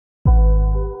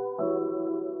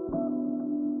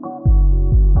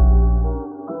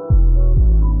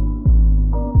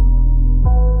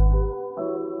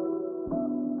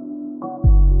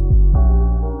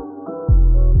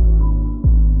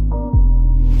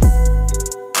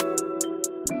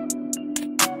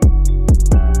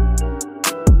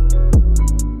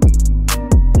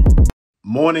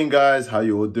Morning guys, how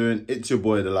you all doing? It's your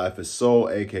boy, the Life of Soul,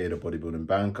 aka the bodybuilding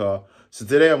banker. So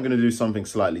today I'm going to do something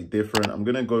slightly different. I'm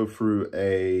going to go through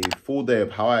a full day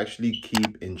of how I actually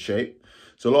keep in shape.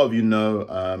 So a lot of you know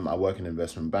I work in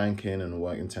investment banking and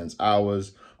work intense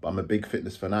hours, but I'm a big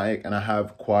fitness fanatic and I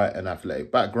have quite an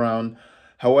athletic background.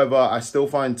 However, I still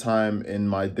find time in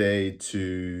my day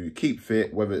to keep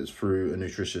fit, whether it's through a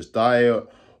nutritious diet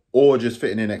or just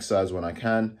fitting in exercise when I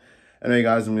can. Anyway,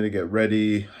 guys, I'm going to get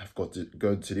ready. I've got to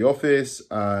go to the office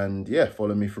and yeah,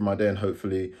 follow me through my day and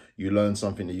hopefully you learn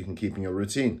something that you can keep in your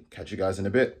routine. Catch you guys in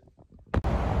a bit.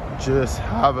 Just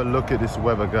have a look at this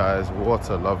weather, guys. What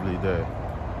a lovely day.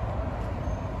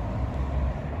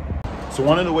 So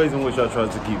one of the ways in which I try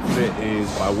to keep fit is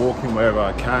by walking wherever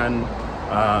I can.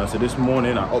 So this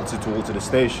morning I opted to walk to the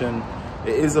station.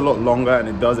 It is a lot longer and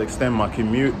it does extend my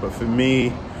commute, but for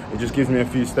me, it just gives me a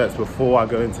few steps before I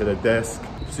go into the desk.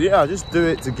 So yeah, I just do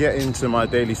it to get into my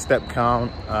daily step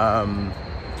count.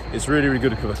 It's really, really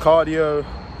good for the cardio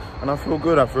and I feel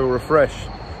good, I feel refreshed.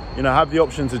 You know, I have the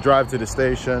option to drive to the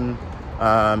station.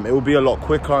 It will be a lot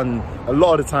quicker and a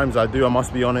lot of the times I do, I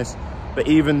must be honest. But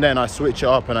even then I switch it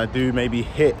up and I do maybe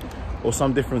HIIT or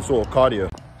some different sort of cardio.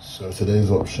 So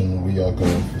today's option, we are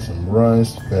going for some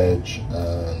rice, veg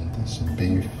and some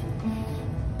beef.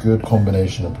 Good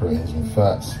combination of proteins and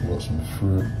fats. We've got some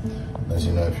fruit. As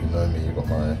you know, if you know me, you've got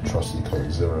my trusty Coke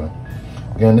Zero.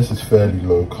 Again, this is fairly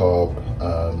low carb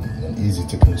and easy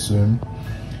to consume.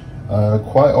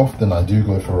 Quite often I do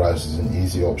go for rice as an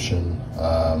easy option,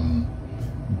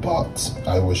 but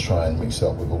I always try and mix it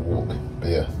up with a walk. But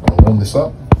yeah, I'll warm this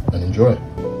up and enjoy.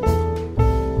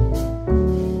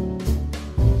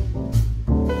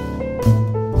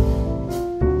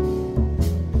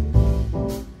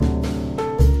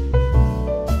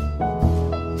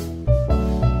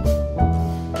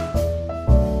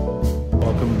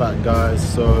 Back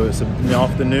guys, so it's in the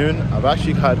afternoon. I've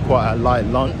actually had quite a light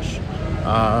lunch,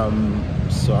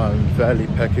 so I'm fairly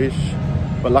peckish,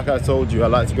 but like I told you, I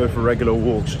like to go for regular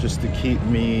walks just to keep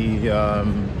me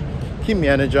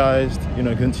energized, you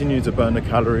know, continue to burn the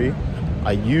calorie.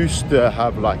 I used to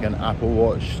have like an Apple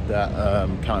Watch that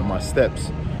counted my steps,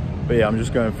 but yeah, I'm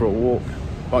just going for a walk.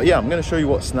 But yeah, I'm going to show you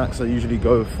what snacks I usually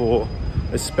go for,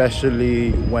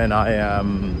 especially when I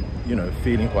am, you know,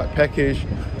 feeling quite peckish.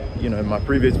 You know, in my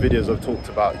previous videos, I've talked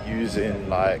about using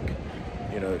like,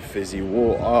 you know, fizzy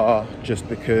water just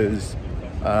because,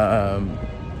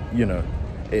 you know,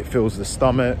 it fills the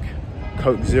stomach.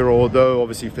 Coke Zero, although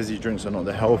obviously fizzy drinks are not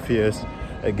the healthiest,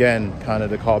 again, kind of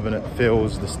the carbonate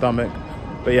fills the stomach.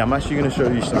 But yeah, I'm actually going to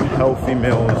show you some healthy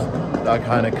meals that are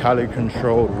kind of calorie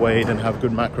controlled, weighed and have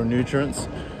good macronutrients.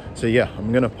 So yeah,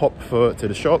 I'm going to pop to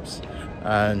the shops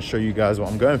and show you guys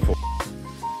what I'm going for.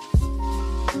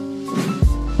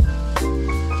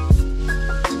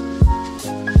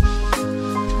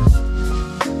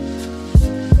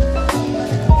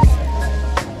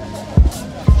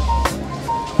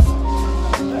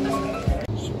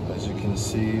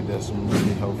 There's some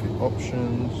really healthy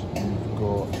options. We've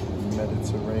got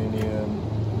Mediterranean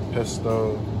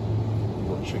pesto, we've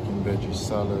got chicken veggie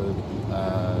salad,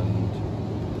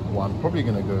 and what I'm probably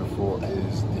going to go for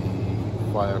is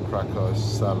the firecracker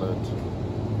salad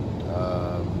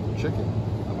chicken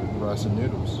with rice and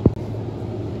noodles.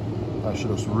 Actually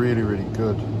looks really, really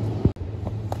good.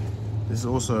 This is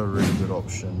also a really good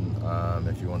option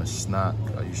if you want a snack.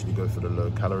 I usually go for the low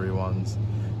calorie ones.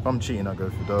 If I'm cheating, I go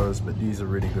for those, but these are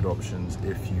really good options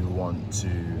if you want to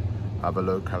have a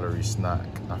low calorie snack.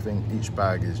 I think each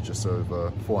bag is just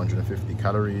over 450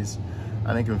 calories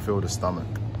and it can fill the stomach.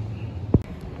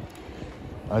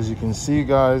 As you can see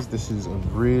guys, this is a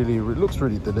it looks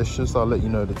really delicious. I'll let you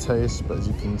know the taste, but as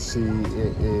you can see,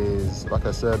 it is, like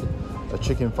I said, a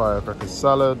chicken firecracker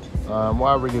salad. What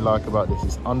I really like about this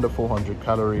is under 400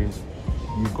 calories.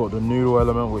 You've got the noodle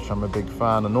element, which I'm a big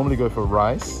fan. I normally go for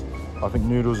rice. I think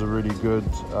noodles are really good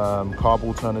carb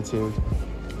alternative.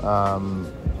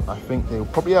 I think they'll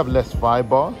probably have less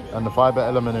fiber, and the fiber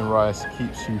element in rice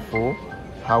keeps you full.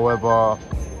 However,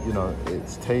 you know,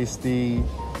 it's tasty,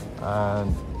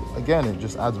 and again, it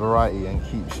just adds variety and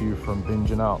keeps you from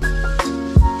binging out.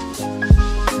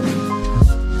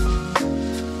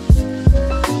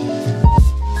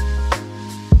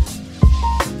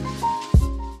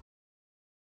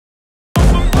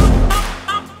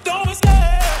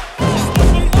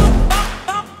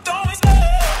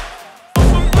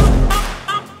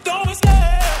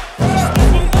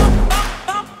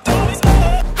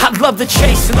 Love the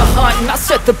chase and the hunt, and I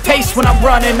set the pace when I'm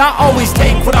running. I always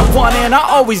take what I want and I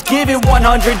always give it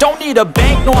 100. Don't need a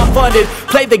bank, no I'm funded.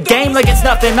 Play the game like it's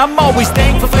nothing. I'm always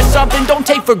thankful for something. Don't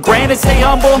take for granted, stay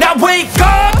humble. Now wake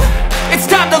up It's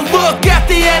time to look at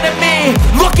the enemy.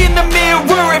 Look in the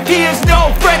mirror if he is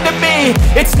no friend to me.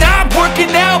 It's not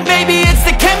working out, maybe it's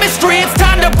the chemistry. It's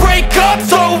time to break up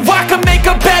so I can make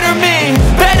a better me.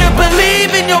 Better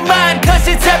believe in your mind, cause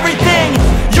it's everything.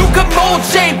 You can mold,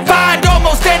 shape, find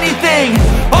almost anything.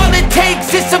 All it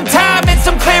takes is some time and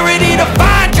some clarity to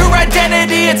find your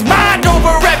identity. It's mind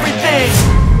over everything.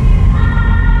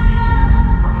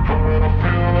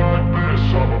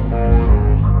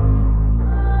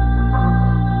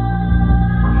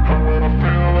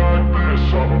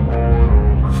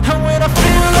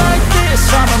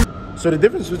 So the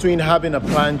difference between having a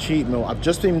planned cheat meal, I've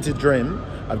just been to gym,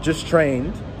 I've just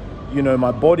trained, you know,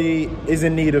 my body is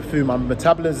in need of food, my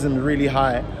metabolism is really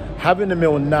high. Having a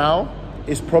meal now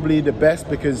is probably the best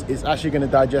because it's actually going to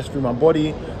digest through my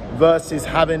body, versus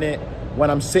having it when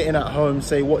I'm sitting at home,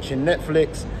 say watching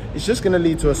Netflix. It's just going to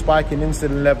lead to a spike in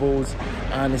insulin levels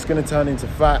and it's going to turn into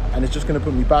fat and it's just going to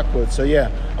put me backwards. So yeah,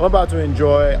 I'm about to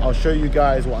enjoy. I'll show you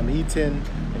guys what I'm eating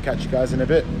and catch you guys in a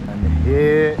bit. And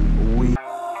here we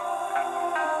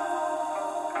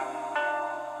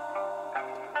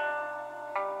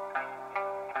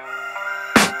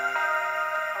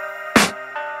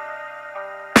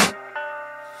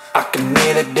I can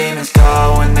hear the demons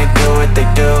call when they do what they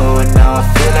do. And now I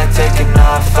feel like taking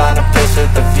off, find a place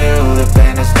with a view. The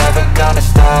pain is never gonna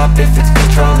stop if it's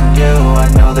controlling you.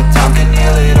 I know that time can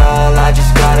heal it all, I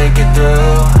just gotta get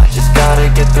through. I just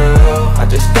gotta get through, I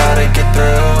just gotta get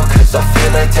through. Cause I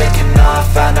feel like taking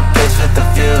off, find a place with a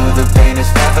view. The pain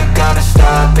is never gonna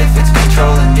stop if it's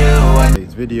controlling you.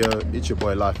 Today's video, it's your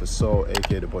boy Life of Soul,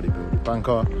 aka the bodybuilder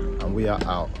Banker, and we are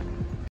out.